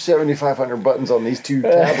together. There's 7,500 buttons on these two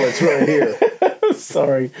tablets right here.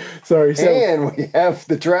 Sorry. And we have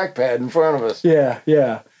the trackpad in front of us.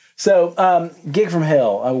 Yeah. So, Gig from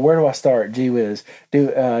Hell. Where do I start? Gee whiz.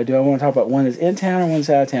 Do I want to talk about one that's in town or one that's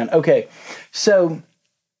out of town? Okay. So,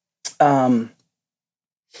 one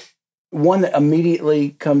that immediately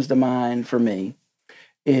comes to mind for me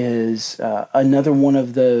is another one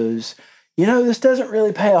of those. This doesn't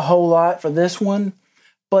really pay a whole lot for this one,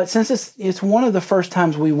 but since it's one of the first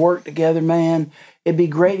times we worked together, man, it'd be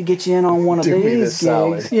great to get you in on one of these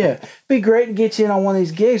gigs. Yeah, it'd be great to get you in on one of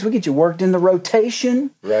these gigs. We get you worked in the rotation,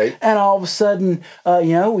 right? And all of a sudden,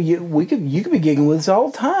 you could be gigging with us all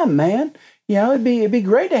the time, man. It'd be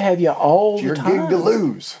great to have you all the time. Your gig to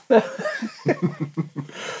lose.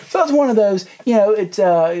 So it's one of those.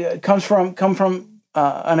 It comes from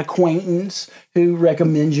an acquaintance who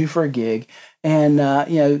recommends you for a gig. And,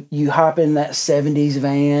 you hop in that 70s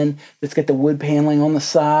van that's got the wood paneling on the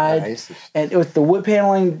side. Nice. And with the wood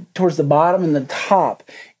paneling towards the bottom and the top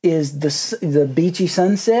is the beachy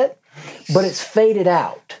sunset, but it's faded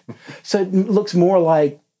out. So it looks more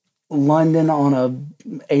like London on a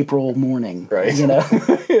April morning, Right. You know,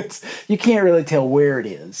 you can't really tell where it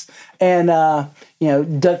is, and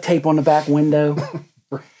duct tape on the back window,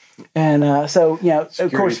 and so Security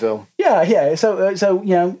of course, film. yeah. So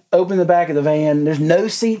open the back of the van. There's no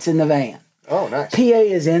seats in the van. Oh, nice. PA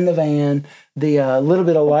is in the van. The little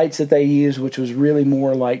bit of lights that they use, which was really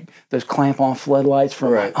more like those clamp-on floodlights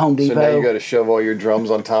from Home Depot. So now you got to shove all your drums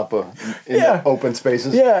on top of the open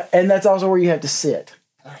spaces. Yeah, and that's also where you have to sit.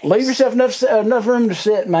 Nice. Leave yourself enough room to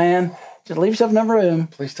sit, man. Just leave yourself enough room.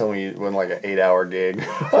 Please tell me it wasn't like an 8-hour gig.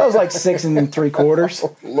 Well, it was like 6 3/4.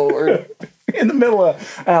 Oh, Lord. In the middle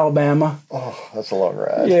of Alabama. Oh, that's a long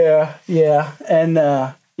ride. Yeah. And,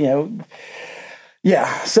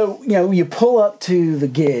 so, you pull up to the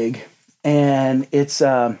gig, and it's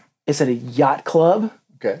at a yacht club.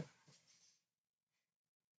 Okay.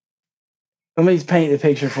 Let me paint the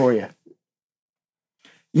picture for you.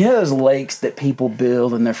 You know those lakes that people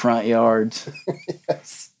build in their front yards?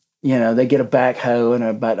 Yes. They get a backhoe, and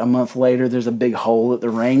about a month later, there's a big hole that the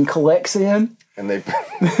rain collects in. And they...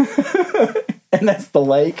 And that's the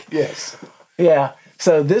lake? Yes. Yeah.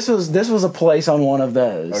 So this was a place on one of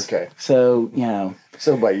those. Okay. So,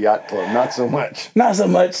 So by yacht club, not so much. Not so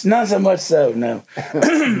much so, no.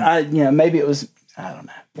 Maybe it was, I don't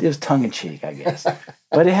know. It was tongue-in-cheek, I guess.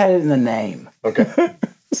 But it had it in the name. Okay.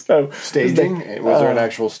 So staging? Was there an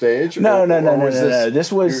actual stage? No.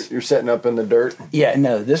 This was... You're setting up in the dirt? Yeah,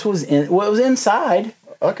 no. This was it was inside.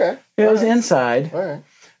 Okay. It was inside. All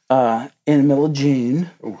right. In the middle of June.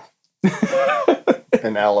 Ooh.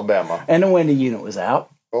 In Alabama. And the window unit was out.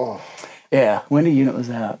 Oh. Yeah, window unit was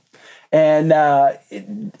out. And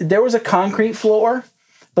there was a concrete floor,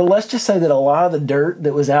 but let's just say that a lot of the dirt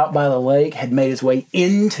that was out by the lake had made its way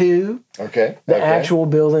into the actual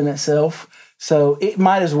building itself. So it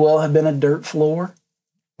might as well have been a dirt floor.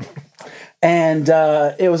 And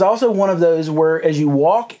it was also one of those where as you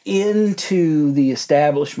walk into the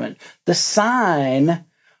establishment, the sign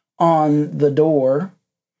on the door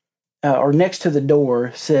or next to the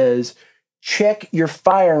door says, "Check your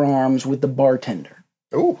firearms with the bartender."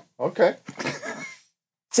 Ooh, okay.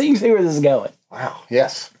 So you can see where this is going. Wow,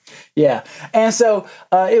 yes. Yeah. And so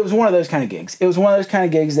it was one of those kind of gigs. It was one of those kind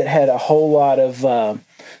of gigs that had a whole lot of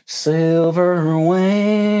silver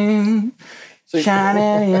wing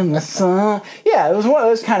shining in the sun. Yeah, it was one of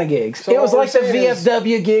those kind of gigs. So it was like the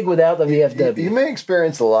VFW gig without the VFW. You may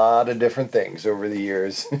experience a lot of different things over the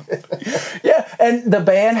years. Yeah, and the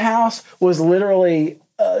band house was literally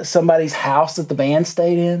somebody's house that the band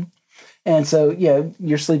stayed in. And so,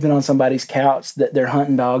 you're sleeping on somebody's couch that their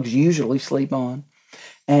hunting dogs usually sleep on.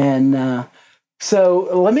 And so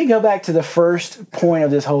let me go back to the first point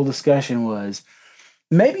of this whole discussion was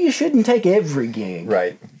maybe you shouldn't take every gig.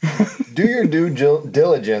 Right. Do your due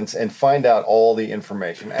diligence and find out all the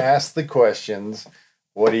information. Ask the questions.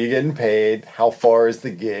 What are you getting paid? How far is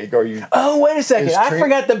the gig? Are you? Oh, wait a second. I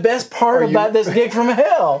forgot the best part about this gig from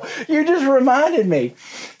hell. You just reminded me.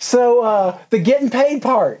 So the getting paid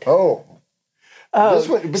part. Oh. This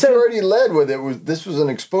one, but you already led with it. This was an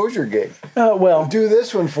exposure gig. Well, do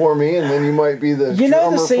this one for me, and then you might be the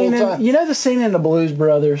drummer full-time. You know the scene in the Blues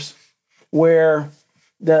Brothers where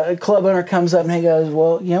the club owner comes up and he goes,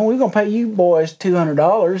 "Well, we're gonna pay you boys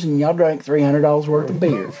 $200, and y'all drank $300 worth of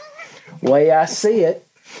beer." Way I see it,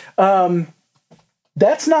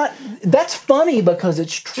 that's funny because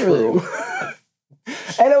it's true.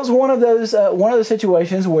 And it was one of those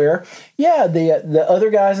situations where, the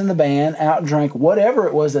other guys in the band outdrank whatever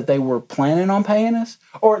it was that they were planning on paying us,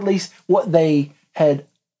 or at least what they had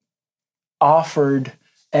offered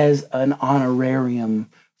as an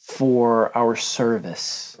honorarium for our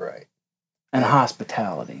service, right, and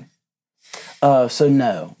hospitality. So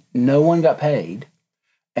no one got paid,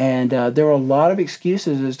 and there were a lot of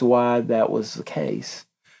excuses as to why that was the case.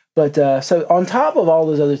 But so on top of all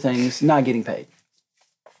those other things, not getting paid.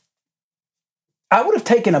 I would have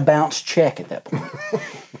taken a bounce check at that point.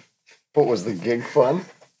 But was the gig fun?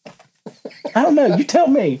 I don't know. You tell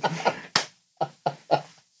me.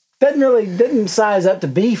 Didn't size up to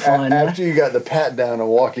be fun. After you got the pat down of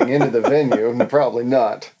walking into the venue, probably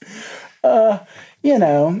not. If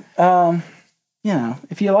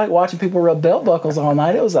you like watching people rub belt buckles all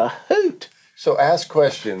night, it was a hoot. So ask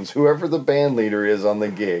questions. Whoever the band leader is on the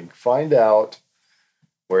gig, find out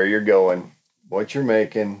where you're going, what you're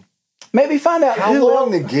making. Maybe find out how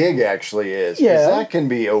long the gig actually is. Because that can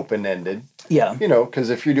be open-ended. Yeah. Because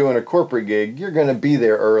if you're doing a corporate gig, you're going to be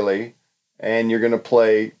there early and you're going to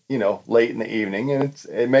play, late in the evening. And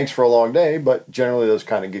it makes for a long day, but generally those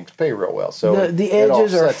kind of gigs pay real well. So the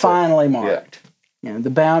edges are finally marked. Yeah. The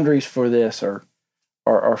boundaries for this are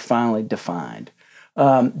finally defined.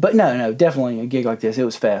 But no, definitely a gig like this, it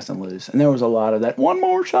was fast and loose. And there was a lot of that, one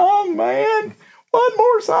more song, man, one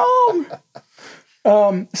more song.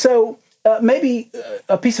 So maybe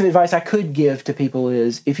a piece of advice I could give to people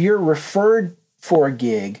is if you're referred for a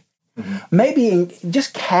gig, maybe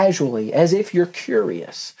just casually, as if you're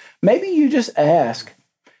curious, maybe you just ask,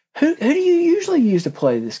 who do you usually use to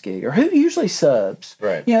play this gig, or who usually subs?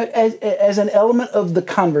 Right. You know, as an element of the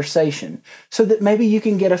conversation, so that maybe you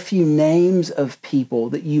can get a few names of people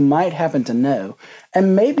that you might happen to know,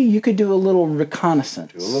 and maybe you could do a little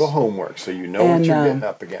reconnaissance, Do a little homework so you know what you're getting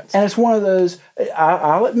up against. And it's one of those.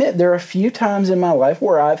 I'll admit there are a few times in my life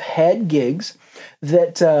where I've had gigs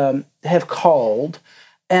that have called,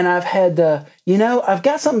 and I've had I've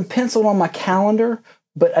got something penciled on my calendar,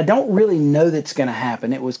 but I don't really know that's going to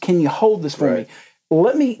happen. It was, can you hold this for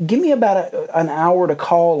me? Give me about an hour to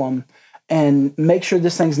call them and make sure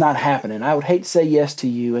this thing's not happening. I would hate to say yes to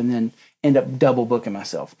you and then end up double booking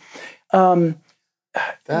myself.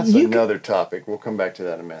 That's another topic. We'll come back to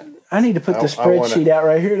that in a minute. I need to put the spreadsheet out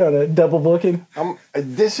right here on a double booking.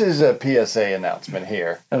 This is a PSA announcement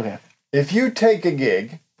here. Okay. If you take a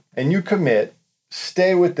gig and you commit,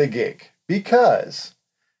 stay with the gig, because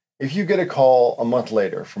if you get a call a month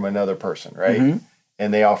later from another person, right,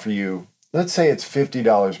 and they offer you, let's say it's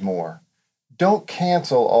 $50 more, don't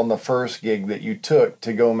cancel on the first gig that you took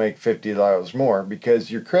to go make $50 more,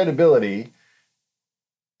 because your credibility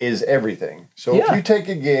is everything. So if you take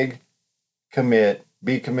a gig, commit,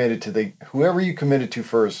 be committed to whoever you committed to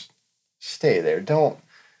first, stay there.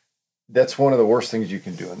 That's one of the worst things you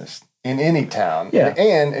can do in any town. Yeah.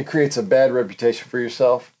 And it creates a bad reputation for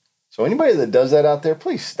yourself. So anybody that does that out there,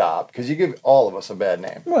 please stop, because you give all of us a bad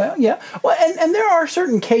name. Well, yeah. Well, and there are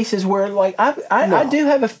certain cases where, like, I do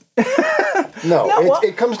have a...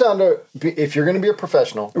 It comes down to, if you're going to be a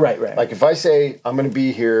professional. Right. Like if I say I'm going to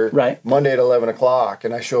be here Monday at 11 o'clock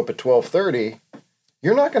and I show up at 12:30,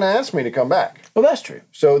 you're not going to ask me to come back. Well, that's true.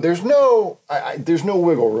 So there's no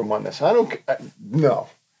wiggle room on this. No.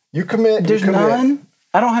 You commit. There's none?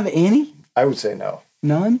 I don't have any? I would say no.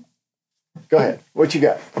 None? Go ahead. What you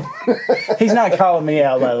got? He's not calling me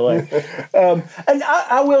out, by the way. And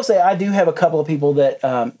I will say I do have a couple of people that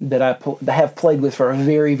I have played with for a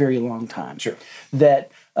very, very long time. Sure.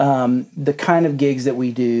 That the kind of gigs that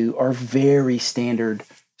we do are very standards,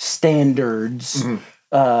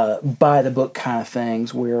 by the book kind of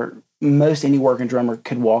things, where most any working drummer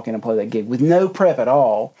could walk in and play that gig with no prep at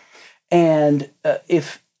all. And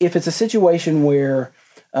if it's a situation where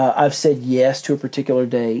I've said yes to a particular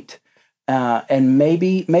date, and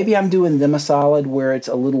maybe I'm doing them a solid where it's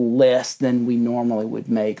a little less than we normally would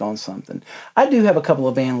make on something. I do have a couple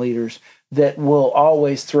of band leaders that will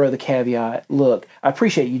always throw the caveat, look, I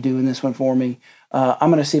appreciate you doing this one for me. I'm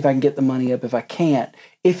going to see if I can get the money up. If I can't,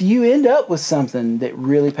 if you end up with something that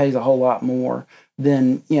really pays a whole lot more,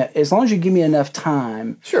 then as long as you give me enough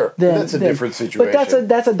time, sure, that's a different situation. But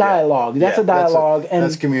that's a dialogue. That's a dialogue, and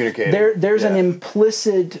that's communicating. There's an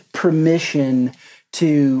implicit permission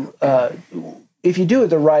to, if you do it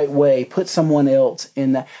the right way, put someone else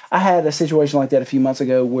in that. I had a situation like that a few months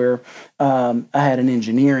ago where I had an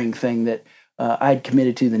engineering thing that I'd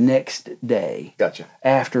committed to the next day. Gotcha.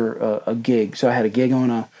 After a gig. So I had a gig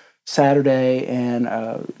on a Saturday and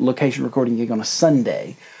a location recording gig on a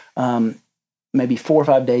Sunday. Maybe 4 or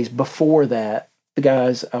 5 days before that, the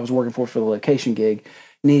guys I was working for the location gig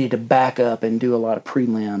needed to back up and do a lot of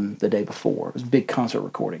prelim the day before. It was a big concert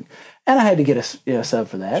recording. And I had to get a sub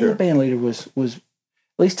for that. Sure. And the band leader was, at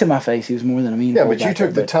least to my face, he was more than amenable. Yeah, but you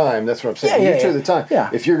took the time. That's what I'm saying. You took the time.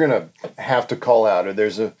 Yeah. If you're going to have to call out, or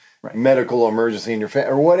there's a medical emergency in your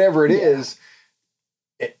family, or whatever it is,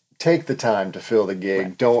 take the time to fill the gig.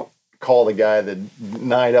 Right. Don't call the guy the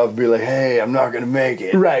night of and be like, hey, I'm not going to make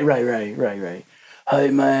it. Right. Hey,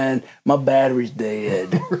 man, my battery's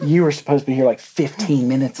dead. You were supposed to be here like 15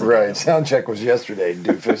 minutes ago. Right. Sound check was yesterday,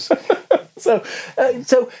 doofus. So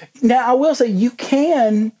now I will say you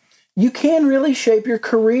can really shape your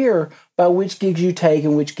career by which gigs you take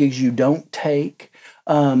and which gigs you don't take.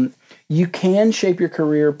 You can shape your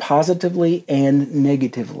career positively and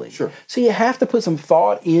negatively. Sure. So you have to put some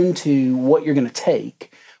thought into what you're going to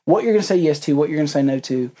take, what you're going to say yes to, what you're going to say no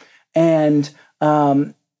to, and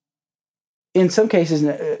in some cases,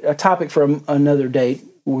 a topic for another date.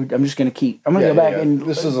 I'm just going to go back and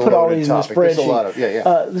put all these in the spreadsheet.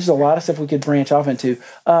 There's a lot of stuff we could branch off into.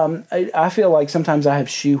 I feel like sometimes I have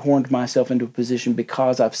shoehorned myself into a position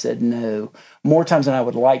because I've said no more times than I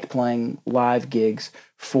would like playing live gigs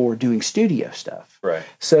for doing studio stuff. Right.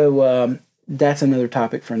 So that's another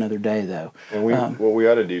topic for another day, though. And what we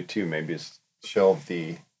ought to do too, maybe, is shelve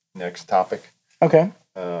the next topic. Okay.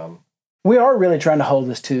 We are really trying to hold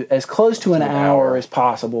this to as close to an hour as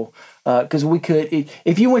possible. Because we could,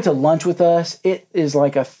 if you went to lunch with us, it is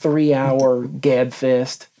like a 3-hour gab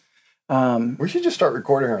fest. We should just start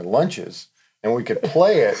recording our lunches, and we could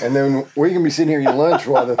play it, and then we can be sitting here eating lunch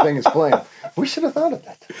while the thing is playing. We should have thought of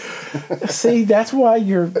that. See, that's why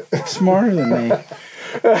you're smarter than me.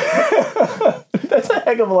 That's a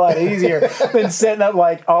heck of a lot easier than setting up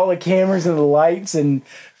like all the cameras and the lights and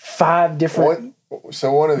 5 different.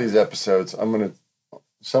 So one of these episodes,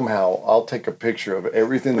 I'll take a picture of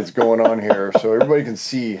everything that's going on here so everybody can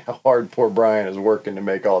see how hard poor Brian is working to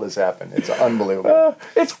make all this happen. It's unbelievable.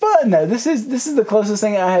 It's fun though. This is the closest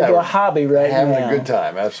thing I have to a hobby right now. Having a good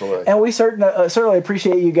time, absolutely. And we certainly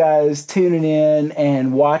appreciate you guys tuning in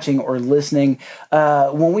and watching or listening.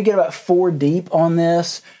 When we get about 4 deep on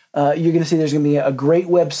this, you're going to see there's going to be a great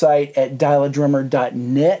website at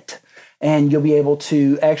dialadrummer.net. And you'll be able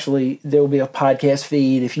to there will be a podcast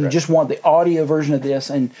feed if you just want the audio version of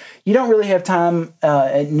this and you don't really have time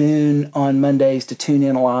at noon on Mondays to tune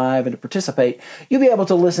in live and to participate. You'll be able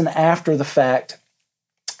to listen after the fact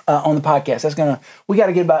on the podcast. We got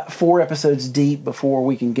to get about 4 episodes deep before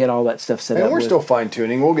we can get all that stuff set up. And we're still fine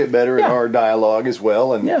tuning. We'll get better in our dialogue as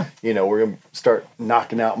well. And, we're going to start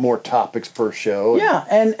knocking out more topics per show. Yeah.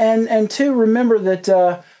 And to remember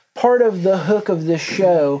that part of the hook of this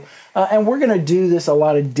show, and we're going to do this a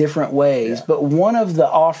lot of different ways, but one of the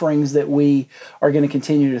offerings that we are going to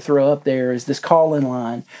continue to throw up there is this call-in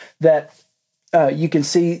line that you can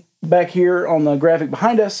see back here on the graphic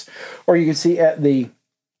behind us, or you can see at the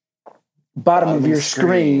bottom of your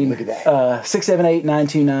screen.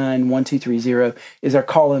 678-929-1230 is our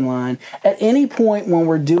call-in line. At any point when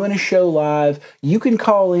we're doing a show live, you can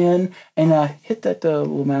call in and hit that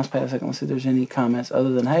little mouse pad a second. Let's see if there's any comments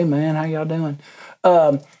other than, hey man, how y'all doing?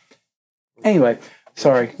 Anyway,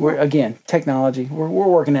 sorry. We're technology. We're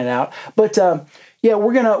working it out. But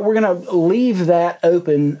we're gonna leave that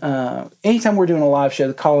open. Anytime we're doing a live show,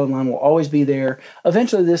 the call-in line will always be there.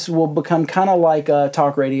 Eventually, this will become kind of like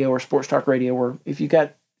talk radio or sports talk radio, where if you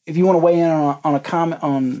want to weigh in on a comment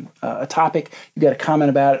on a topic, you got a comment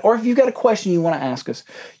about it, or if you've got a question you want to ask us,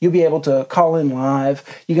 you'll be able to call in live.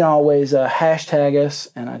 You can always hashtag us,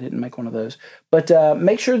 and I didn't make one of those, but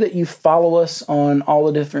make sure that you follow us on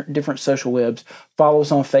all the different social webs. Follow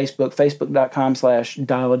us on Facebook,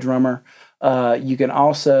 facebook.com/dialadrummer. You can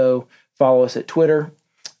also follow us at Twitter.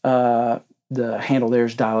 The handle there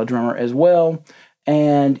is Dialadrummer as well.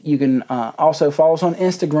 And you can also follow us on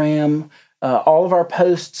Instagram. All of our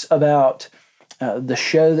posts about the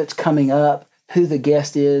show that's coming up, who the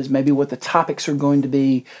guest is, maybe what the topics are going to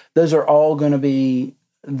be, those are all going to be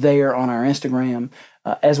there on our Instagram,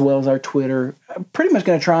 as well as our Twitter. I'm pretty much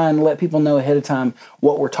going to try and let people know ahead of time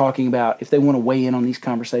what we're talking about if they want to weigh in on these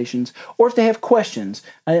conversations or if they have questions.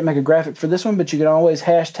 I didn't make a graphic for this one, but you can always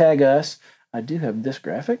hashtag us. I do have this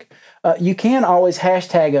graphic. You can always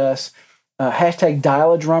hashtag us, hashtag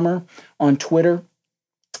Dialadrummer on Twitter.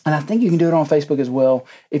 And I think you can do it on Facebook as well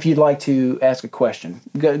if you'd like to ask a question.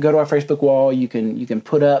 Go to our Facebook wall. You can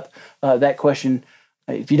put up that question.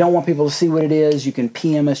 If you don't want people to see what it is, you can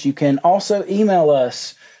PM us. You can also email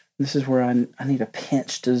us. This is where I need a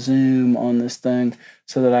pinch to zoom on this thing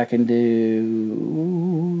so that I can do.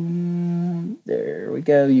 There we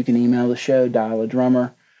go. You can email the show,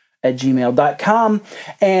 dialadrummer@gmail.com.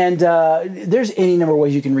 And there's any number of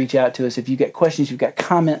ways you can reach out to us. If you've got questions, you've got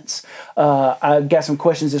comments. I've got some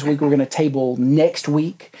questions this week we're going to table next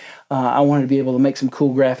week. I wanted to be able to make some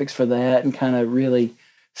cool graphics for that and kind of really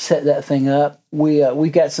set that thing up.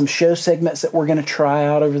 We've got some show segments that we're going to try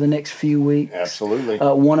out over the next few weeks. Absolutely.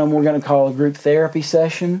 One of them we're going to call a group therapy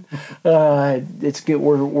session. It's good.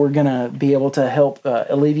 We're going to be able to help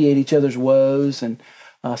alleviate each other's woes, and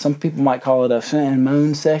some people might call it a vent and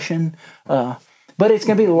moan session. But it's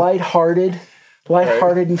going to be lighthearted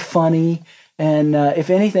and funny. And if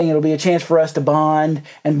anything, it'll be a chance for us to bond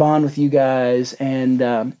with you guys and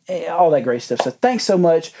all that great stuff. So thanks so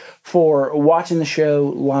much for watching the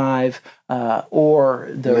show live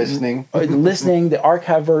or listening, the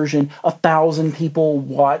archive version. 1,000 people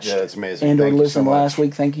watched that's amazing. and or listened last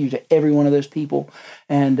week. Thank you to every one of those people.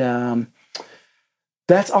 And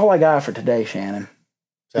that's all I got for today, Shannon.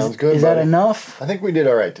 Sounds good. Is that enough? I think we did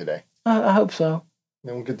all right today. I hope so.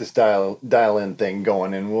 Then we'll get this dial-in thing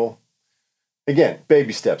going, and we'll, again,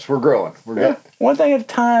 baby steps. We're growing. We're good. One thing at a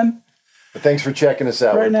time. But thanks for checking us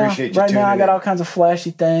out. We appreciate you tuning in. Right now, I got all kinds of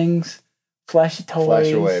flashy things, flashy toys.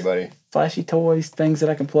 Flash away, buddy. Flashy toys, things that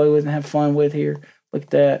I can play with and have fun with here. Look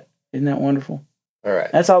at that. Isn't that wonderful? All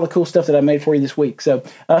right. That's all the cool stuff that I made for you this week. So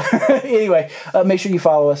anyway, make sure you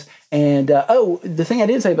follow us. And the thing I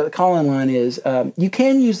didn't say about the call-in line is you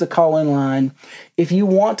can use the call-in line if you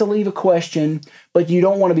want to leave a question, but you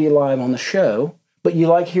don't want to be live on the show, but you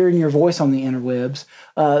like hearing your voice on the interwebs.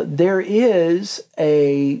 There is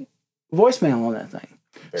a voicemail on that thing.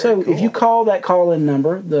 Very cool. If you call that call-in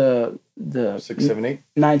number, the 678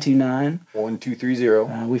 929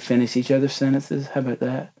 1230. we finish each other's sentences. How about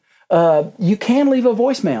that? You can leave a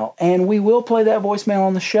voicemail, and we will play that voicemail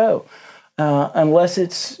on the show. Unless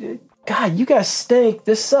it's, God, you guys stink.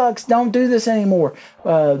 This sucks. Don't do this anymore.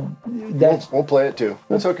 We'll play it too.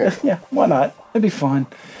 That's okay. Yeah, why not? It'd be fun.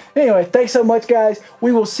 Anyway, thanks so much, guys.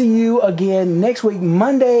 We will see you again next week,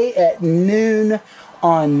 Monday at noon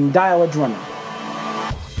on Dial a Drummer.